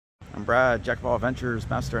I'm Brad, Jack of all adventures,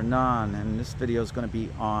 master of none, and this video is going to be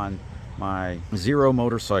on my Zero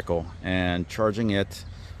motorcycle and charging it,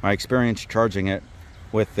 my experience charging it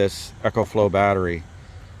with this Ecoflow battery.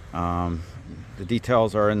 The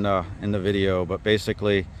details are in the video, but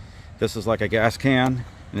basically this is like a gas can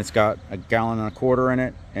and it's got 1.25 gallons in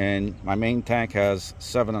it, and my main tank has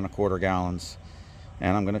 7.25 gallons,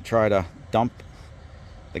 and I'm going to try to dump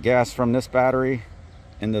the gas from this battery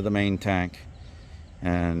into the main tank.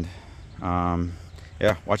 And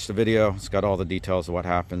yeah, watch the video. It's got all the details of what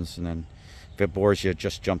happens, and then if it bores you,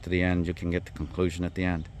 just jump to the end. You can get the conclusion at the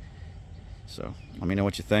end. So let me know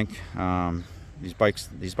what you think. These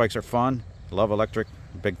bikes are fun. I love electric.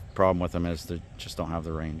 Big problem with them is they just don't have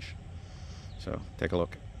the range. So take a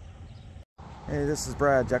look. Hey, this is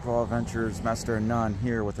Brad, Jack of all adventures, master of none,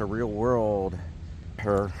 here with a real world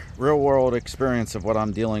experience of what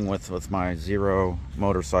I'm dealing with my Zero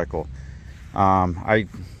motorcycle. I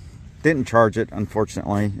didn't charge it,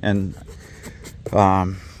 unfortunately, and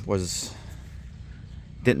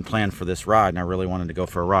didn't plan for this ride, and I really wanted to go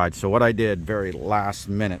for a ride. So what I did very last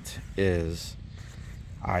minute is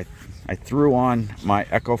I threw on my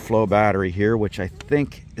Ecoflow battery here, which I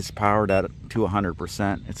think is powered to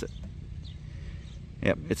 100%.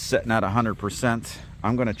 Yep, it's sitting at 100%.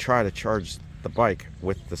 I'm going to try to charge the bike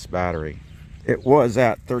with this battery. It was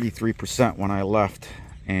at 33% when I left,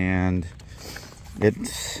 and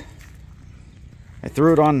I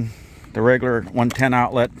threw it on the regular 110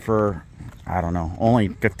 outlet for, I don't know, only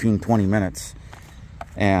 15-20 minutes,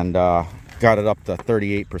 and got it up to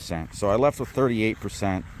 38%. So I left with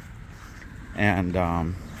 38%, and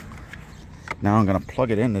now I'm going to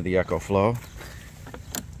plug it into the Ecoflow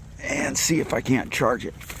and see if I can't charge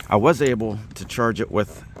it. I was able to charge it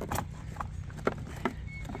with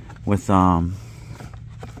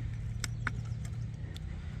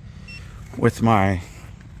my, I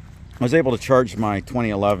was able to charge my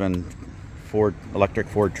 2011 electric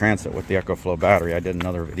Ford Transit with the Ecoflow battery. I did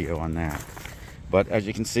another video on that. But as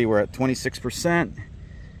you can see, we're at 26%,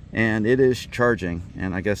 and it is charging.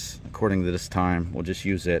 And I guess according to this time, we'll just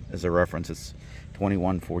use it as a reference. It's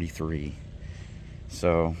 21:43.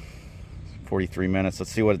 So 43 minutes.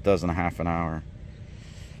 Let's see what it does in a half an hour.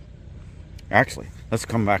 Actually, let's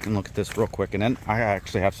come back and look at this real quick, and then I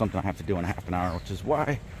actually have something I have to do in a half an hour, which is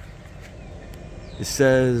why it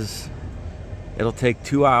says it'll take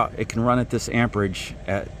 2 hours. It can run at this amperage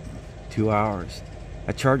at 2 hours.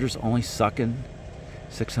 That charger's only sucking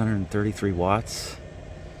 633 watts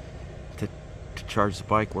to charge the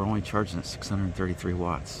bike. We're only charging at 633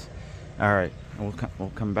 watts. All right,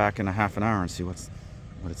 we'll come back in a half an hour and see what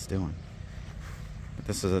it's doing. But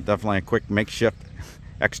this is definitely a quick makeshift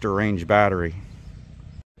extra range battery.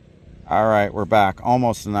 All right, we're back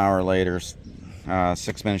almost an hour later, 6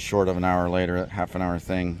 minutes short of an hour later, half an hour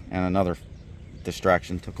thing, and another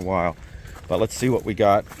distraction took a while. But let's see what we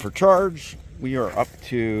got for charge. We are up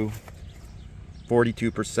to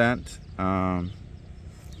 42%.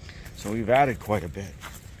 So we've added quite a bit.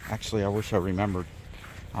 Actually, I wish I remembered.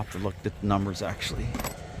 I'll have to look at the numbers actually.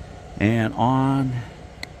 And on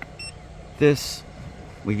this,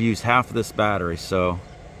 we've used half of this battery, so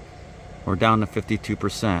we're down to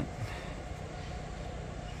 52%.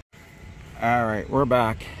 All right, we're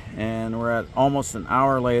back, and we're at almost an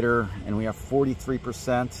hour later, and we have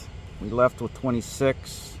 43%. We left with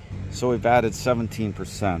 26, so we've added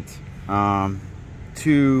 17%.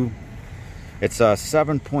 It's a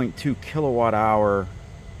 7.2 kilowatt hour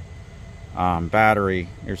battery.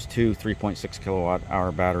 There's two 3.6 kilowatt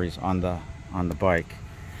hour batteries on the bike.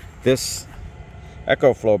 This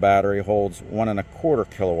Ecoflow battery holds 1.25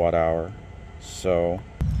 kilowatt hour. So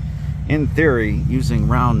in theory, using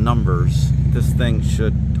round numbers, this thing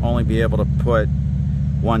should only be able to put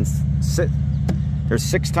there's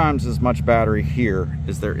 6 times as much battery here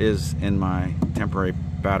as there is in my temporary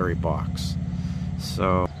battery box.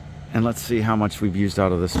 So, and let's see how much we've used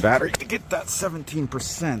out of this battery to get that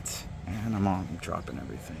 17%. And I'm dropping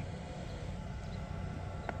everything.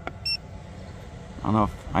 I don't know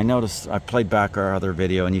if I noticed, I played back our other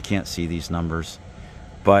video and you can't see these numbers,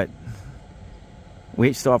 but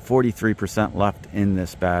we still have 43% left in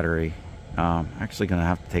this battery. Actually gonna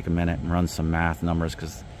have to take a minute and run some math numbers,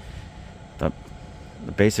 because the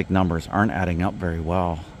basic numbers aren't adding up very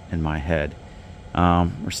well in my head.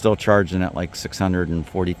 We're still charging at like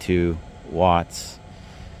 642 watts,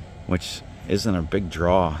 which isn't a big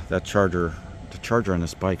draw. The charger on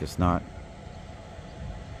this bike is not,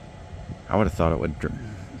 I would have thought it would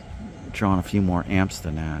draw on a few more amps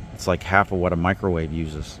than that. It's like half of what a microwave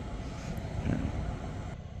uses.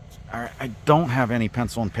 All right, I don't have any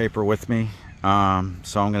pencil and paper with me. So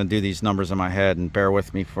I'm going to do these numbers in my head, and bear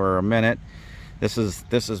with me for a minute. This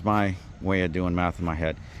is my way of doing math in my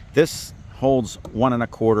head. This holds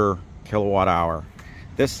 1.25 kilowatt hour.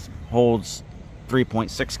 This holds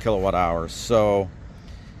 3.6 kilowatt hours. So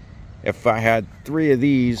if I had 3 of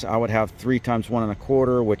these, I would have 3 times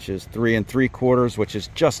 1.25, which is 3 3/4, which is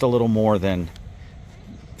just a little more than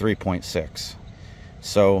 3.6.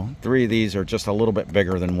 So 3 of these are just a little bit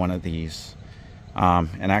bigger than 1 of these.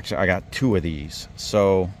 And actually I got 2 of these.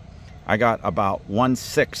 So I got about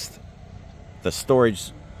 1/6 the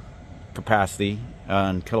storage capacity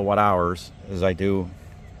in kilowatt hours as I do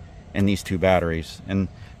in these 2 batteries. And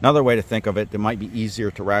another way to think of it that might be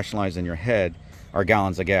easier to rationalize in your head are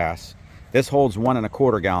gallons of gas. This holds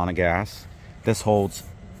 1.25 gallon of gas. This holds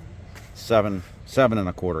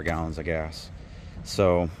 7.25 gallons of gas.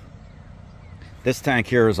 So this tank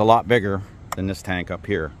here is a lot bigger than this tank up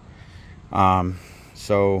here.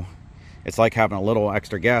 So it's like having a little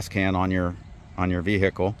extra gas can on your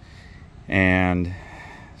vehicle. And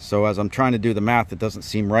so as I'm trying to do the math, it doesn't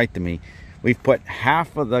seem right to me. We've put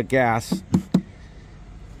half of the gas,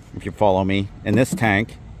 if you follow me, in this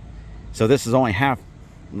tank. So this is only half,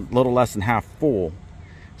 a little less than half full.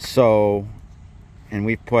 So, and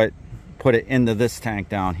we put it into this tank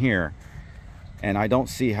down here. And I don't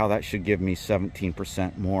see how that should give me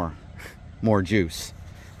 17% more juice.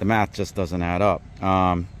 The math just doesn't add up.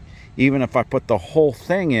 Even if I put the whole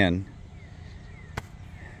thing in,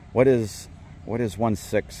 what is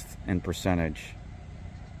 1/6 in percentage?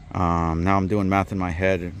 Now I'm doing math in my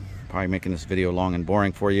head, probably making this video long and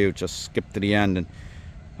boring for you. Just skip to the end. And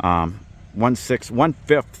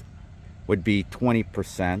 1/5 would be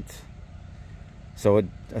 20%. So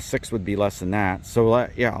a 6 would be less than that. So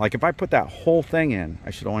yeah, like if I put that whole thing in, I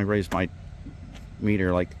should only raise my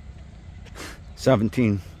meter like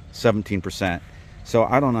 17%. So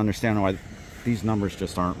I don't understand why these numbers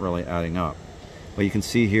just aren't really adding up. But you can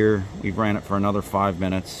see here, we've ran it for another 5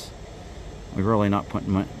 minutes. We're really not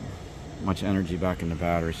putting much energy back in the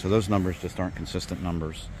battery. So those numbers just aren't consistent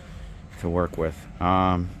numbers to work with.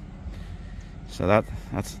 So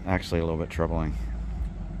that's actually a little bit troubling.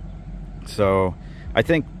 So I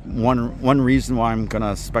think one reason why I'm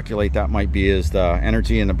gonna speculate that might be is the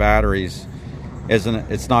energy in the batteries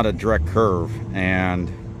it's not a direct curve,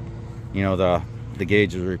 and you know the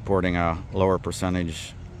gauge is reporting a lower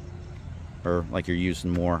percentage, or like you're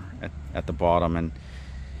using more at the bottom, and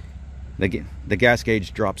the gas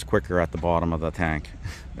gauge drops quicker at the bottom of the tank.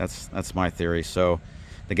 That's my theory. So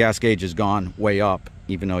the gas gauge has gone way up,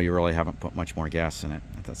 even though you really haven't put much more gas in it.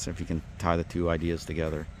 That's if you can tie the 2 ideas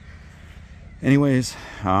together. Anyways,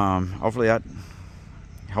 hopefully that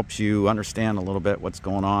helps you understand a little bit what's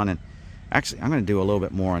going on. And actually, I'm going to do a little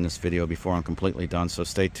bit more on this video before I'm completely done, so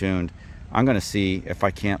stay tuned. I'm going to see if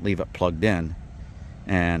I can't leave it plugged in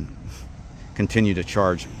and continue to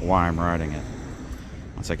charge while I'm riding it.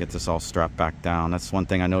 Once I get this all strapped back down. That's one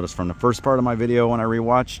thing I noticed from the first part of my video when I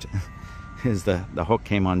rewatched, is the hook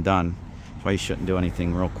came undone. That's why you shouldn't do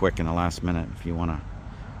anything real quick in the last minute if you want to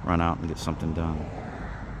run out and get something done.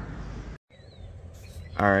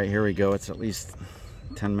 Alright, here we go. It's at least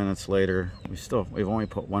 10 minutes later. We've only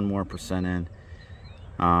put 1 more percent in.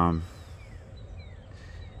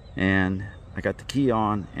 And I got the key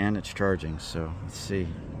on and it's charging, so let's see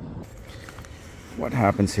what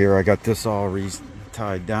happens here. I got this all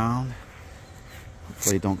tied down.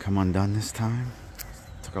 Hopefully it don't come undone this time.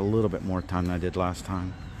 Took a little bit more time than I did last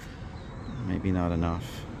time. Maybe not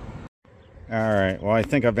enough. Alright, well I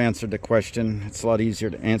think I've answered the question. It's a lot easier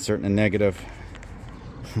to answer it in the negative.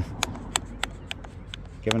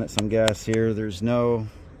 Giving it some gas here. There's no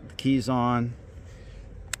keys on.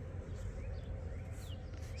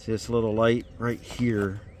 See this little light right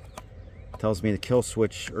here tells me the kill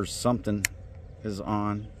switch or something is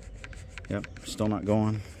on. Yep, still not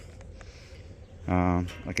going.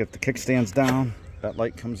 Like if the kickstand's down, that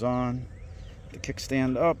light comes on. The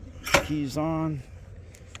kickstand up, keys on,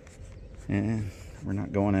 and we're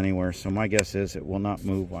not going anywhere. So my guess is it will not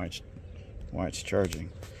move while it's charging.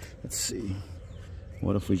 Let's see.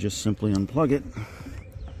 What if we just simply unplug it?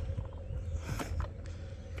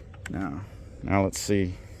 Now let's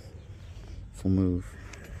see if we'll move.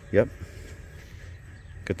 Yep.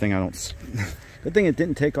 Good thing good thing it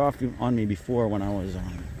didn't take off on me before when I was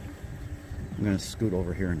on. I'm gonna scoot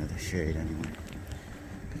over here into the shade anyway.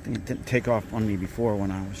 Good thing it didn't take off on me before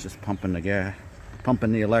when I was just pumping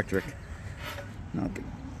the electric.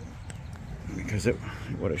 Because it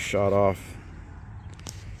would have shot off.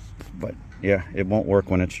 But yeah, it won't work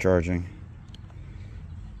when it's charging.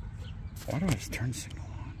 Why do I have turn signal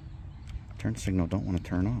on? Turn signal don't want to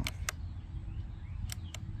turn off.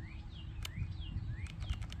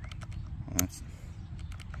 That's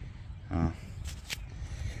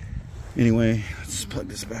anyway, let's plug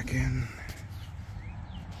this back in.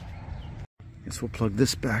 Guess we'll plug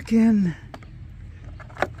this back in.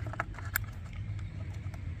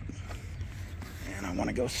 And I want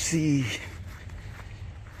to go see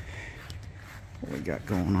what we got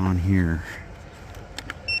going on here.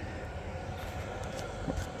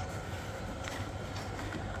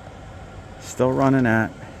 Still running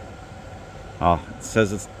at, oh, it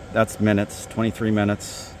says that's minutes, 23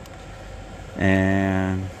 minutes,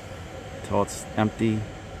 and until it's empty.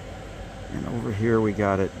 And over here we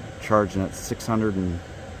got it charging at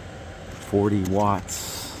 640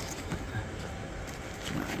 watts.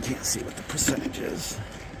 I can't see what the percentage is.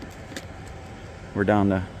 We're down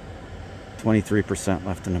to 23%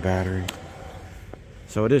 left in the battery.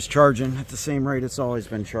 So it is charging at the same rate it's always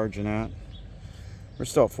been charging at. We're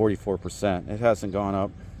still at 44%. It hasn't gone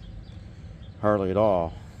up hardly at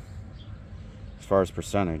all as far as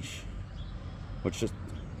percentage, which just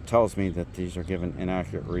tells me that these are giving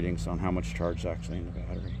inaccurate readings on how much charge is actually in the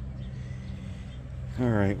battery.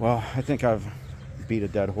 Alright, well, I think I've beat a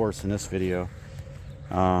dead horse in this video.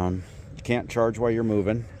 You can't charge while you're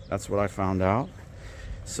moving. That's what I found out.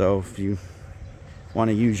 So if you want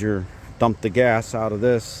to use dump the gas out of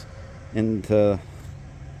this into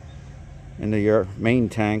your main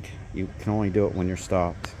tank, you can only do it when you're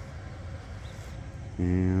stopped.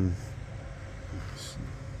 And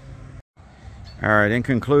alright, in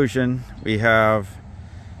conclusion, we have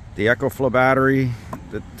the Ecoflow battery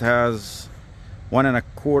that has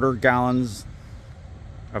 1.25 gallons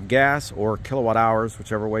of gas, or kilowatt hours,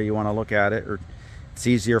 whichever way you want to look at it. Or it's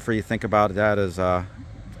easier for you to think about that as an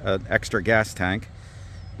extra gas tank,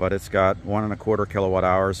 but it's got 1.25 kilowatt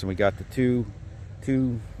hours. And we got the two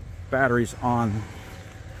batteries on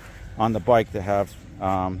the bike that have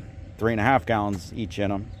 3.5 gallons each in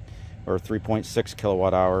them, or 3.6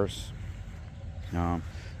 kilowatt hours.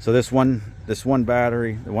 So this one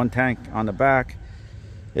battery, the one tank on the back,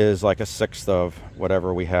 is like 1/6 of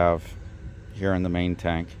whatever we have here in the main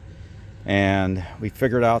tank. And we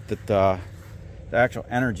figured out that the actual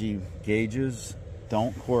energy gauges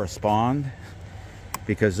don't correspond,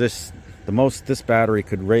 because the most this battery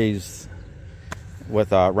could raise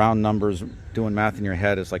with round numbers, doing math in your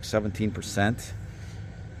head, is like 17%,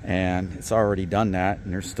 and it's already done that,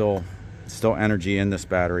 and there's still energy in this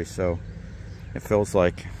battery, so it feels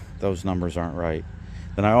like those numbers aren't right.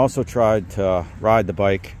 Then I also tried to ride the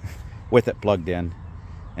bike with it plugged in,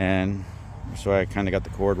 and so I kind of got the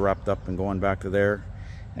cord wrapped up and going back to there,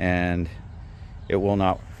 and it will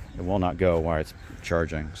not go while it's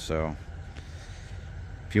charging. So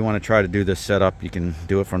if you want to try to do this setup, you can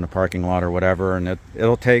do it from the parking lot or whatever, and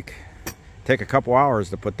it'll take a couple hours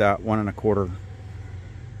to put that 1.25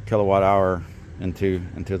 kilowatt hour into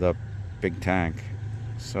the big tank.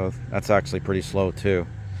 So that's actually pretty slow too.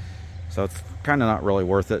 So it's kind of not really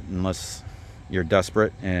worth it unless you're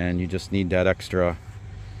desperate and you just need that extra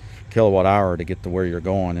kilowatt hour to get to where you're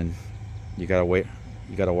going, and you gotta wait,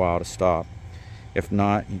 you got a while to stop. If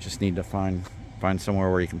not, you just need to find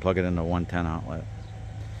somewhere where you can plug it into a 110 outlet.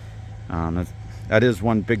 That is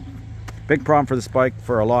one big problem for this bike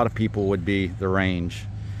for a lot of people, would be the range.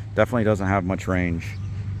 Definitely doesn't have much range,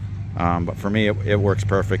 but for me it works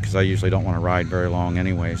perfect, because I usually don't want to ride very long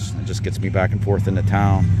anyways. It just gets me back and forth into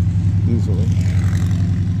town easily.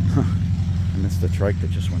 I missed the trike that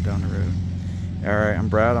just went down the road. Alright, I'm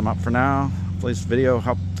Brad, I'm up for now. Hopefully this video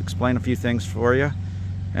helped explain a few things for you,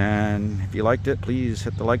 and if you liked it, please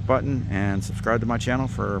hit the like button and subscribe to my channel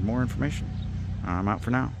for more information. I'm out for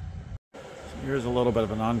now. So here's a little bit of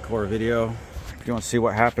an encore video if you want to see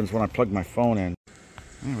what happens when I plug my phone in.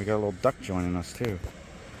 And we got a little duck joining us too,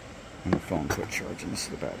 and the phone quit charging. This is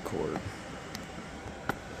the bad cord.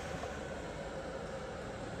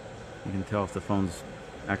 You can tell if the phone's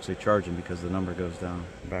actually charging because the number goes down.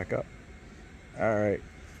 Back up. Alright,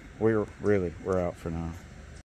 we're out for now.